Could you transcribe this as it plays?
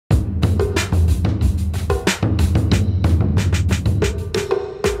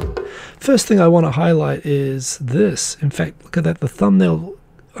first thing I want to highlight is this. In fact, look at that. The thumbnail,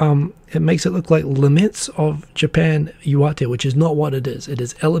 it makes it look like Laments of Japan IWATE, which is not what it is. It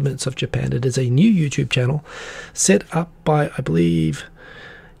is Elements of Japan. It is a new YouTube channel set up by, I believe,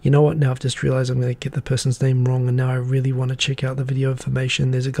 you know what, now I've just realized I'm going to get the person's name wrong, and now I really want to check out the video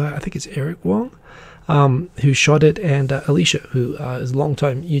information. There's a guy, I think it's Eric Wong, who shot it, and Alicia, who is a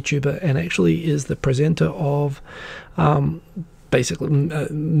long-time YouTuber and actually is the presenter of basically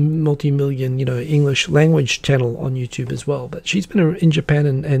multi-million, English language channel on YouTube as well. But she's been in Japan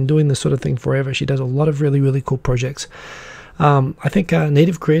and doing this sort of thing forever. She does a lot of really, really cool projects. I think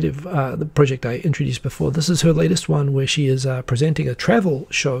Native Creative, the project I introduced before, this is her latest one where she is presenting a travel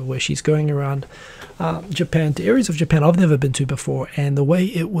show where she's going around Japan, to areas of Japan I've never been to before, and the way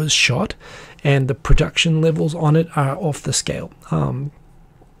it was shot and the production levels on it are off the scale.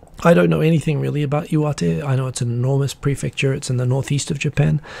 I don't know anything really about IWATE. I know it's an enormous prefecture. It's in the northeast of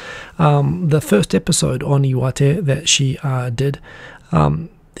Japan. The first episode on IWATE that she did,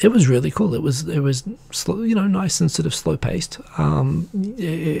 it was really cool. It was slow, nice and sort of slow paced.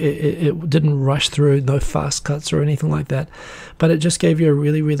 It didn't rush through, no fast cuts or anything like that. But it just gave you a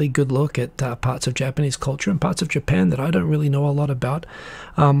really, really good look at parts of Japanese culture and parts of Japan that I don't really know a lot about.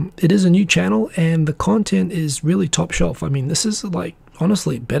 It is a new channel, and the content is really top shelf. I mean, this is like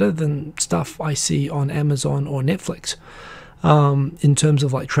honestly better than stuff I see on Amazon or Netflix. In terms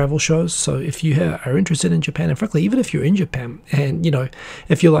of like travel shows. So if you are interested in Japan, and frankly, even if you're in Japan and,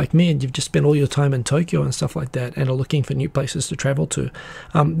 if you're like me and you've just spent all your time in Tokyo and stuff like that and are looking for new places to travel to,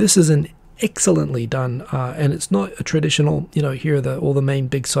 this is an excellently done, and it's not a traditional, here are all the main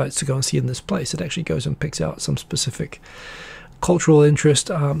big sites to go and see in this place. It actually goes and picks out some specific cultural interest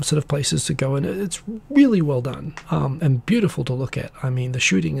sort of places to go, and it's really well done and beautiful to look at. I mean, the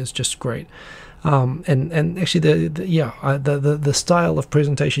shooting is just great. And actually the style of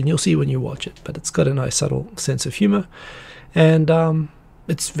presentation you'll see when you watch it, but it's got a nice subtle sense of humor, and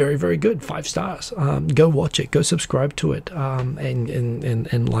it's very, very good. 5 stars. Go watch it, go subscribe to it,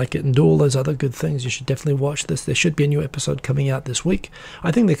 and like it, and do all those other good things. You should definitely watch this. There should be a new episode coming out this week.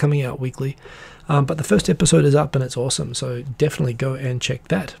 I think they're coming out weekly, but the first episode is up and it's awesome, so definitely go and check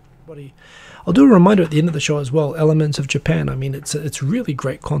that. I'll do a reminder at the end of the show as well. Elements of Japan. I mean, it's really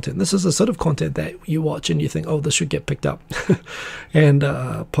great content. This is the sort of content that you watch and you think, oh, this should get picked up and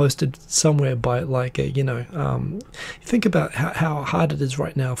posted somewhere by like a, think about how hard it is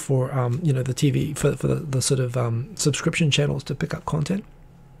right now for the TV, for the sort of subscription channels to pick up content.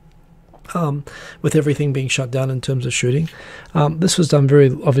 With everything being shut down in terms of shooting, this was done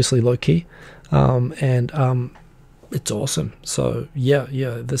very obviously low key, and it's awesome. So yeah,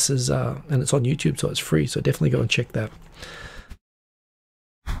 this is and it's on YouTube, so it's free, so definitely go and check that.